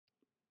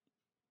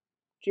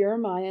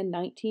Jeremiah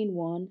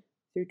 19:1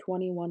 through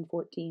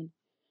 21:14.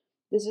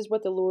 This is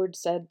what the Lord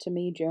said to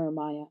me,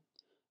 Jeremiah.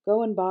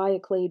 Go and buy a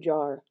clay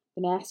jar,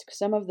 and ask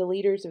some of the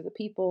leaders of the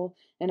people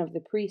and of the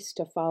priests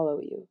to follow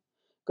you.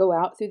 Go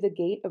out through the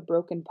gate of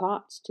broken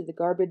pots to the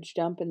garbage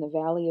dump in the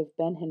valley of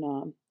Ben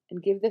Hinnom,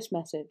 and give this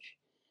message.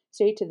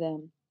 Say to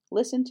them,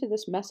 listen to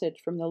this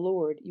message from the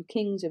Lord, you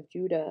kings of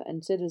Judah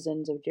and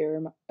citizens of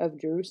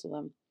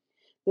Jerusalem.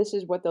 This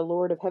is what the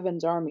Lord of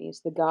heaven's armies,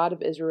 the God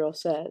of Israel,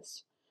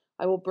 says.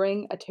 I will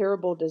bring a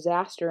terrible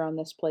disaster on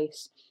this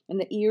place, and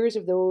the ears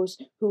of those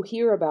who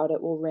hear about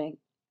it will ring.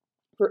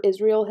 For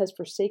Israel has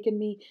forsaken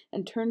me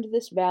and turned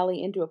this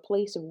valley into a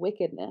place of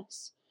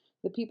wickedness.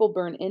 The people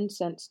burn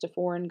incense to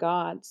foreign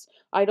gods,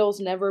 idols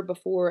never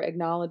before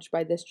acknowledged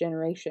by this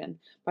generation,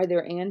 by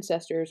their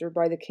ancestors, or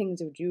by the kings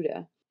of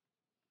Judah.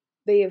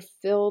 They have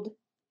filled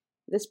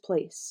this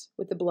place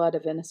with the blood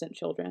of innocent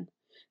children.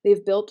 They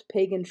have built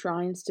pagan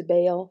shrines to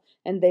Baal,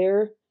 and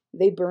there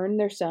they burn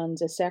their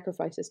sons as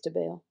sacrifices to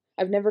Baal.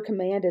 I've never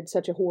commanded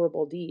such a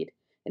horrible deed.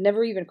 It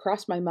never even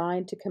crossed my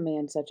mind to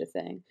command such a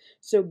thing.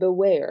 So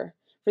beware,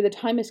 for the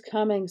time is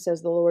coming,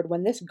 says the Lord,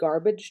 when this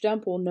garbage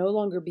dump will no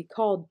longer be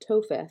called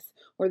Topheth,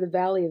 or the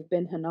valley of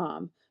Ben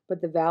Hinnom,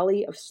 but the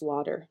valley of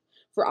slaughter.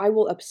 For I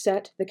will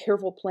upset the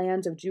careful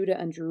plans of Judah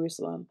and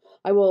Jerusalem.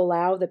 I will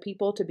allow the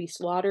people to be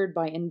slaughtered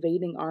by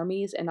invading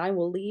armies, and I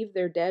will leave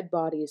their dead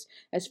bodies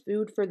as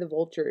food for the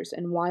vultures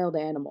and wild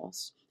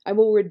animals. I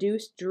will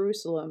reduce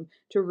Jerusalem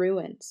to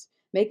ruins,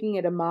 making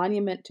it a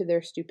monument to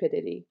their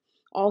stupidity.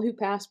 All who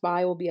pass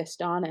by will be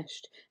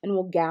astonished and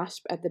will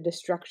gasp at the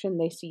destruction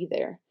they see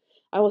there.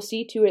 I will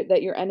see to it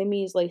that your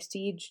enemies lay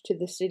siege to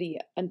the city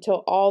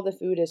until all the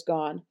food is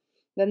gone.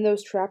 Then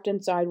those trapped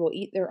inside will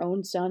eat their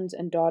own sons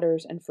and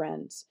daughters and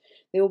friends.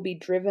 They will be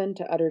driven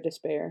to utter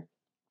despair.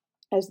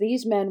 As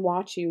these men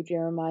watch you,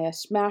 Jeremiah,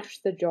 smash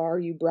the jar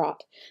you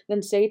brought.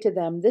 Then say to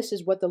them, this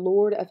is what the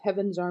Lord of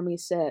heaven's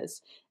armies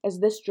says. As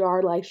this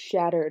jar lies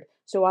shattered,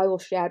 so I will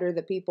shatter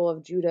the people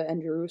of Judah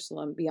and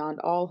Jerusalem beyond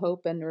all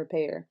hope and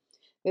repair.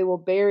 They will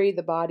bury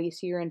the bodies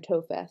here in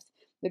Topheth,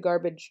 the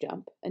garbage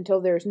dump,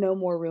 until there is no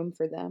more room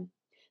for them.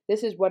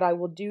 This is what I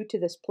will do to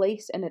this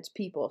place and its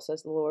people,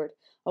 says the Lord.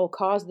 I will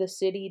cause this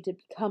city to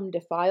become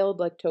defiled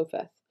like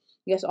Topheth.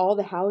 Yes, all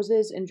the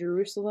houses in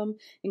Jerusalem,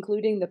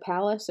 including the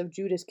palace of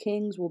Judah's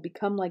kings, will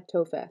become like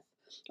Topheth.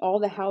 All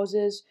the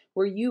houses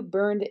where you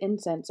burned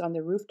incense on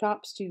the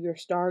rooftops to your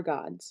star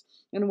gods,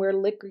 and where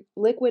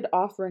liquid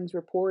offerings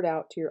were poured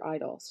out to your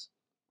idols.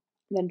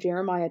 Then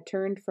Jeremiah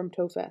turned from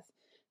Topheth,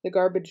 the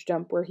garbage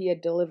dump where he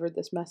had delivered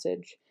this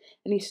message,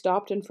 and he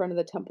stopped in front of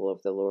the temple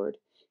of the Lord.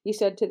 He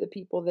said to the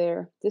people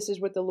there, this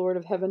is what the Lord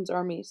of heaven's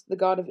armies, the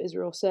God of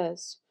Israel,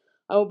 says.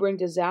 I will bring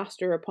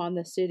disaster upon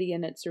the city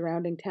and its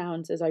surrounding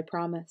towns, as I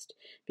promised,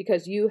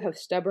 because you have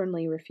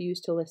stubbornly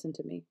refused to listen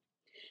to me.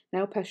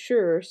 Now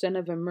Pashur, son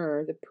of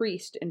Immer, the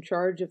priest in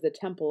charge of the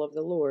temple of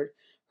the Lord,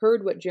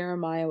 heard what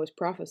Jeremiah was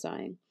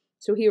prophesying.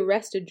 So he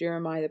arrested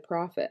Jeremiah the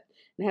prophet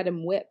and had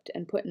him whipped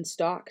and put in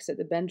stocks at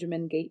the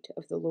Benjamin gate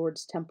of the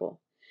Lord's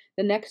temple.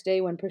 The next day,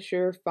 when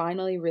Pashur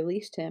finally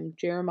released him,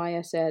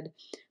 Jeremiah said,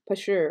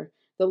 Pashur,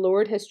 the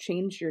Lord has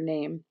changed your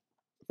name.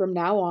 From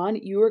now on,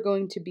 you are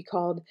going to be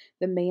called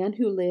the man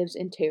who lives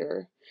in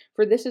terror.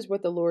 For this is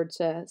what the Lord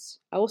says.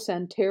 I will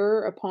send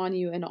terror upon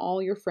you and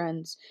all your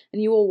friends,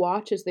 and you will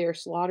watch as they are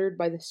slaughtered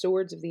by the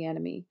swords of the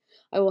enemy.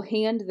 I will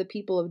hand the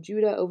people of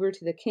Judah over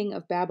to the king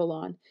of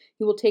Babylon.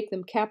 He will take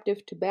them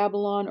captive to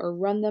Babylon or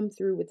run them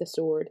through with the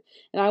sword.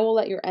 And I will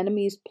let your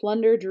enemies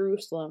plunder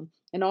Jerusalem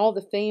and all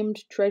the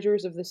famed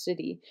treasures of the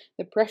city.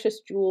 The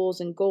precious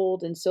jewels and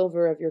gold and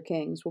silver of your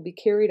kings will be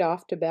carried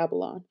off to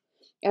Babylon.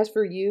 As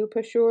for you,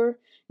 Pashur,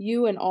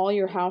 you and all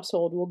your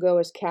household will go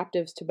as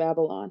captives to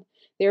Babylon.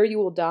 There you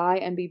will die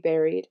and be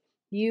buried,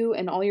 you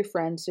and all your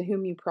friends to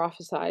whom you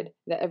prophesied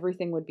that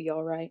everything would be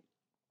all right.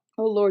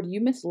 O Lord, you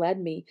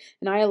misled me,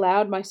 and I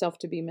allowed myself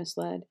to be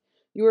misled.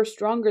 You are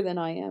stronger than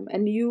I am,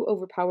 and you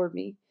overpowered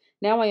me.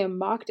 Now I am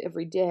mocked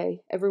every day.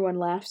 Everyone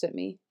laughs at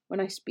me. When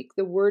I speak,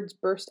 the words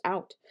burst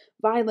out.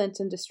 Violence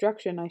and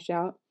destruction, I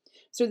shout.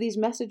 So these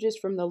messages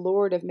from the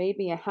Lord have made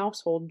me a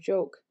household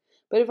joke.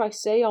 But if I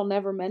say I'll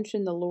never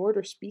mention the Lord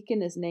or speak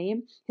in his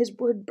name, his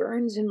word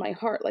burns in my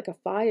heart like a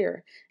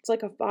fire. It's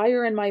like a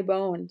fire in my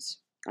bones.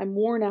 I'm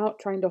worn out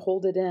trying to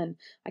hold it in.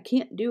 I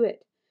can't do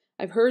it.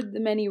 I've heard the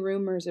many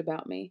rumors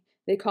about me.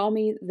 They call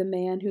me the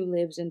man who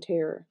lives in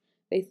terror.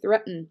 They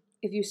threaten,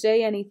 if you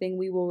say anything,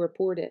 we will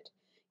report it.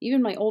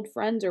 Even my old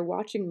friends are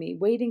watching me,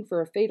 waiting for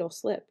a fatal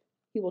slip.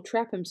 He will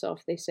trap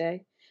himself, they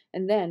say,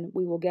 and then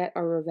we will get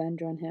our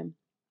revenge on him.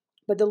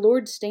 But the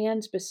Lord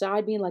stands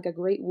beside me like a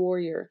great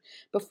warrior.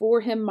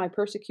 Before him my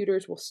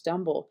persecutors will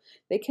stumble.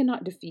 They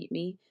cannot defeat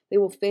me. They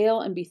will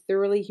fail and be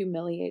thoroughly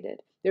humiliated.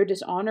 Their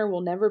dishonor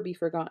will never be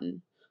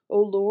forgotten.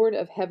 O Lord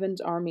of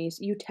heaven's armies,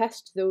 you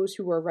test those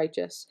who are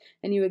righteous,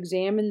 and you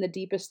examine the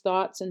deepest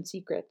thoughts and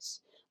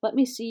secrets. Let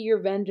me see your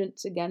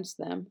vengeance against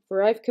them,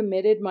 for I've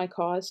committed my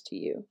cause to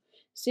you.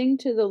 Sing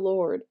to the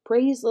Lord,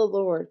 praise the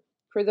Lord,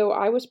 For though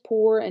I was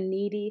poor and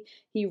needy,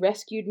 he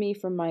rescued me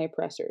from my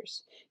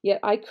oppressors. Yet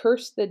I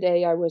cursed the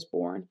day I was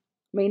born.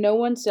 May no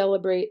one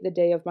celebrate the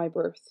day of my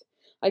birth.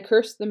 I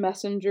cursed the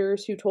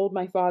messengers who told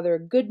my father,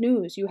 Good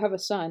news, you have a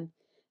son.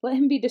 Let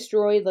him be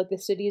destroyed like the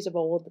cities of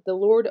old, that the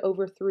Lord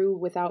overthrew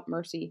without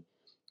mercy.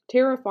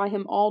 Terrify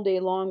him all day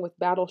long with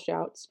battle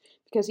shouts,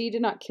 because he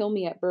did not kill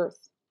me at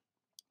birth.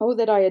 Oh,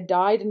 that I had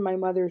died in my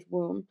mother's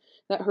womb,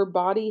 that her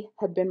body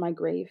had been my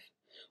grave.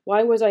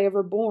 Why was I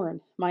ever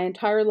born? My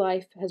entire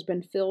life has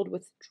been filled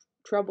with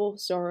trouble,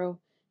 sorrow,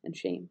 and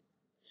shame.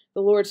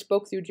 The Lord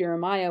spoke through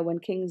Jeremiah when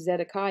King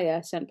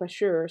Zedekiah sent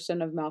Pashur,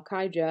 son of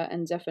Malchijah,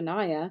 and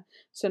Zephaniah,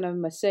 son of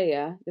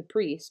Maaseiah, the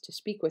priest, to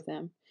speak with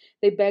him.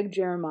 They begged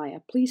Jeremiah,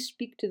 Please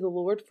speak to the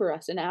Lord for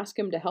us and ask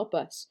him to help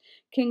us.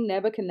 King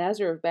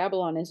Nebuchadnezzar of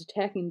Babylon is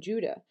attacking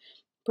Judah.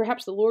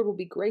 Perhaps the Lord will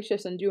be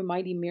gracious and do a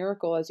mighty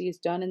miracle as he has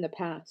done in the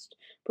past.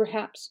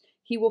 Perhaps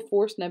he will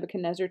force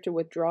Nebuchadnezzar to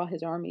withdraw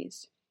his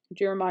armies.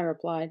 Jeremiah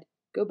replied,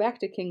 Go back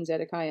to King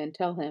Zedekiah and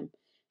tell him,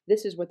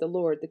 This is what the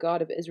Lord, the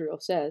God of Israel,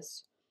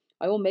 says.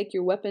 I will make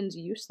your weapons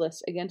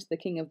useless against the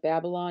king of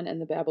Babylon and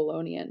the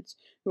Babylonians,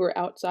 who are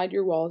outside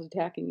your walls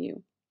attacking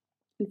you.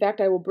 In fact,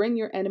 I will bring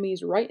your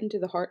enemies right into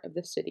the heart of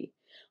the city.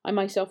 I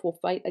myself will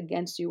fight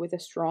against you with a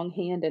strong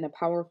hand and a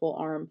powerful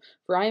arm,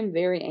 for I am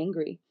very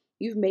angry.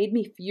 You've made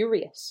me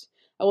furious.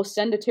 I will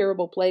send a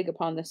terrible plague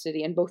upon the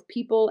city, and both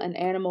people and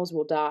animals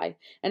will die.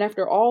 And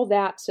after all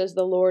that, says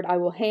the Lord, I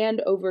will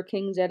hand over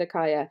King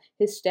Zedekiah,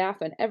 his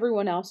staff, and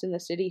everyone else in the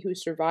city who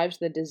survives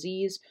the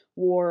disease,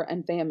 war,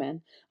 and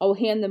famine. I will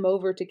hand them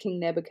over to King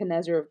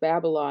Nebuchadnezzar of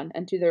Babylon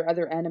and to their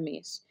other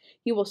enemies.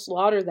 He will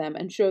slaughter them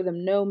and show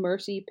them no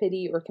mercy,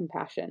 pity, or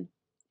compassion.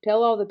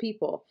 Tell all the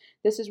people,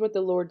 this is what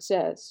the Lord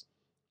says.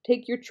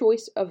 Take your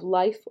choice of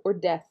life or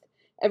death.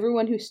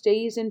 Everyone who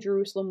stays in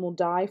Jerusalem will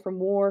die from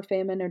war,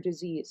 famine, or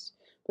disease.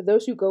 But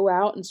those who go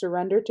out and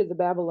surrender to the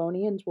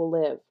Babylonians will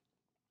live.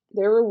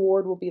 Their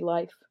reward will be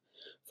life.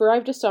 For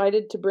I've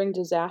decided to bring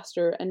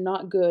disaster and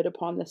not good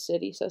upon this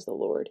city, says the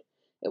Lord.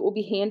 It will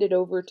be handed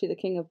over to the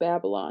king of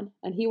Babylon,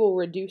 and he will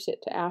reduce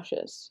it to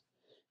ashes.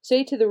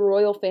 Say to the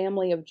royal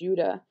family of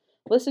Judah,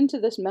 Listen to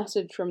this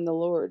message from the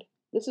Lord.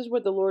 This is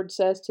what the Lord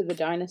says to the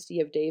dynasty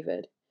of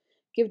David.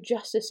 Give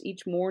justice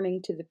each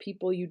morning to the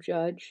people you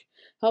judge.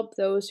 Help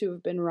those who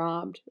have been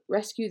robbed.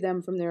 Rescue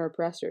them from their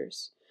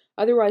oppressors.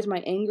 Otherwise, my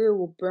anger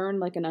will burn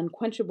like an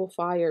unquenchable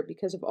fire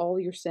because of all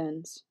your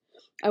sins.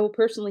 I will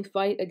personally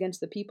fight against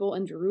the people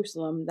in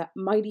Jerusalem, that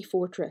mighty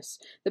fortress,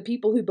 the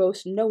people who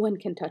boast, No one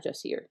can touch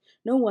us here.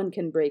 No one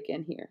can break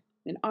in here.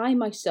 And I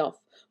myself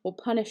will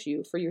punish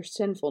you for your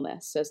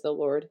sinfulness, says the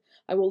Lord.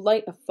 I will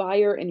light a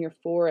fire in your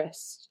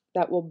forests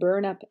that will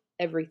burn up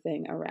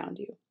everything around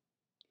you.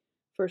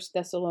 1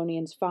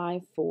 Thessalonians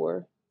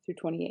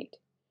 5:4-28.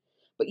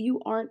 But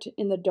you aren't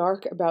in the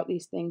dark about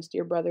these things,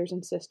 dear brothers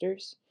and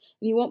sisters,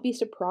 and you won't be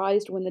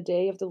surprised when the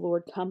day of the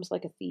Lord comes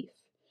like a thief.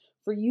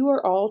 For you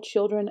are all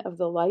children of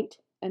the light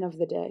and of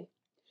the day.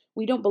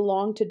 We don't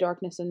belong to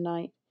darkness and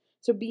night.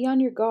 So be on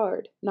your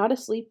guard, not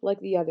asleep like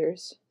the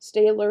others.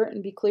 Stay alert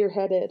and be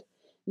clear-headed.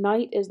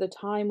 Night is the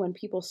time when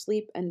people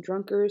sleep and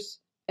drinkers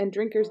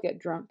get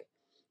drunk.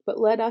 But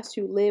let us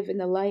who live in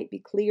the light be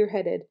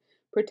clear-headed,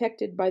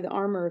 protected by the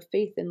armor of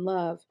faith and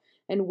love,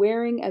 and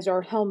wearing as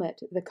our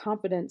helmet the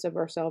confidence of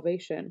our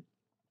salvation.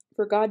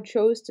 For God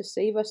chose to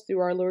save us through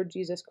our Lord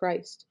Jesus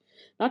Christ,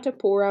 not to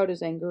pour out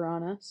his anger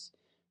on us.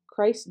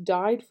 Christ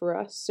died for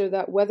us so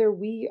that whether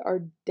we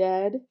are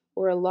dead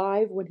or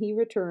alive when he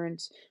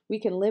returns, we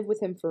can live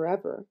with him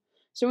forever.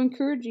 So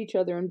encourage each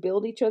other and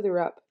build each other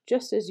up,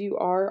 just as you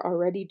are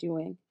already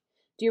doing.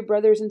 Dear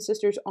brothers and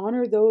sisters,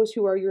 honor those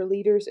who are your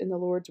leaders in the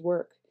Lord's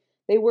work.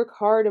 They work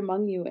hard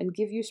among you and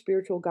give you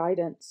spiritual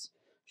guidance.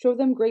 Show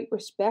them great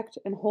respect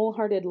and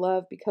wholehearted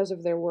love because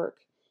of their work,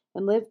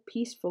 and live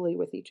peacefully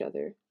with each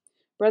other.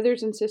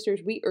 Brothers and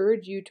sisters, we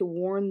urge you to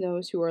warn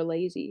those who are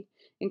lazy,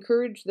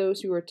 encourage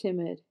those who are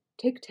timid,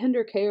 take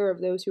tender care of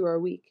those who are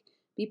weak,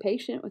 be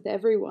patient with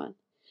everyone.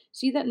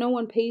 See that no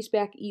one pays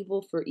back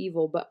evil for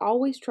evil, but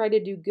always try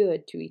to do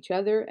good to each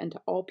other and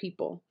to all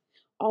people.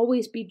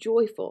 Always be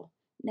joyful.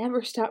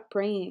 Never stop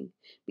praying.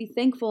 Be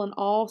thankful in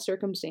all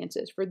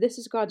circumstances, for this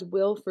is God's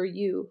will for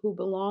you who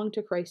belong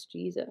to Christ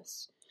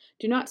Jesus.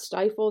 Do not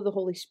stifle the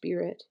Holy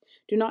Spirit.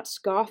 Do not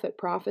scoff at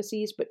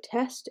prophecies, but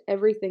test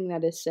everything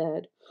that is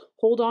said.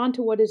 Hold on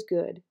to what is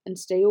good, and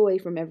stay away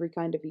from every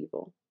kind of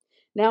evil.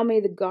 Now may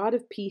the God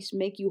of peace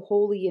make you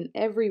holy in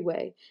every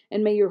way,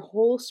 and may your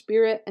whole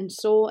spirit and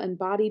soul and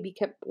body be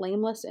kept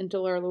blameless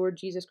until our Lord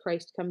Jesus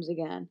Christ comes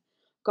again.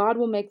 God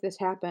will make this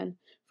happen,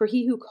 for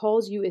he who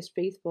calls you is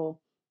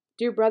faithful.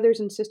 Dear brothers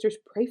and sisters,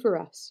 pray for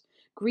us.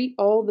 Greet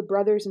all the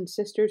brothers and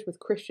sisters with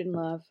Christian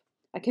love.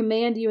 I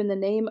command you in the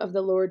name of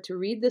the Lord to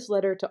read this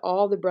letter to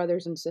all the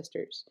brothers and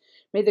sisters.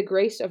 May the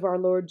grace of our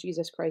Lord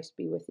Jesus Christ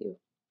be with you.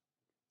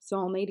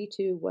 Psalm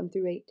 82,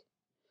 1-8.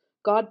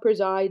 God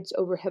presides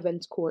over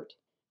heaven's court.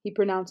 He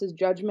pronounces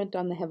judgment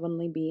on the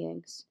heavenly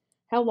beings.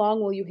 How long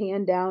will you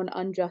hand down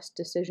unjust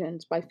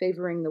decisions by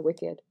favoring the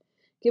wicked?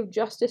 Give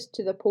justice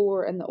to the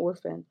poor and the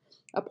orphan.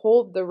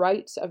 Uphold the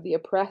rights of the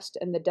oppressed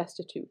and the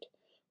destitute.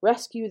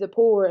 Rescue the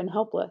poor and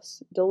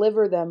helpless.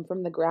 Deliver them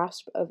from the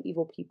grasp of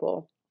evil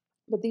people.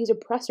 But these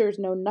oppressors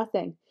know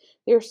nothing.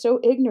 They are so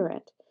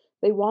ignorant.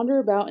 They wander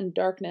about in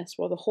darkness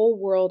while the whole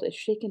world is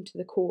shaken to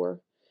the core.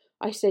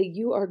 I say,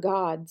 you are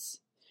gods.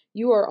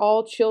 You are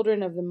all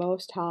children of the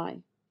Most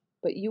High.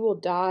 But you will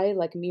die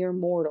like mere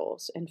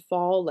mortals and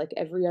fall like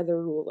every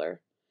other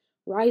ruler.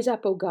 Rise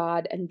up, O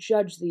God, and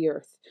judge the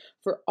earth,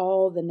 for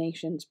all the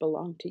nations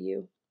belong to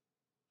you.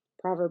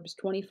 Proverbs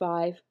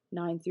 25,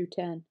 9 through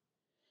 10.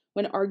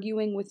 When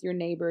arguing with your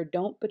neighbor,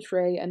 don't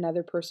betray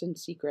another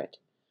person's secret.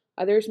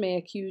 Others may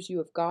accuse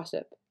you of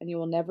gossip, and you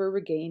will never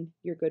regain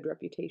your good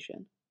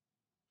reputation.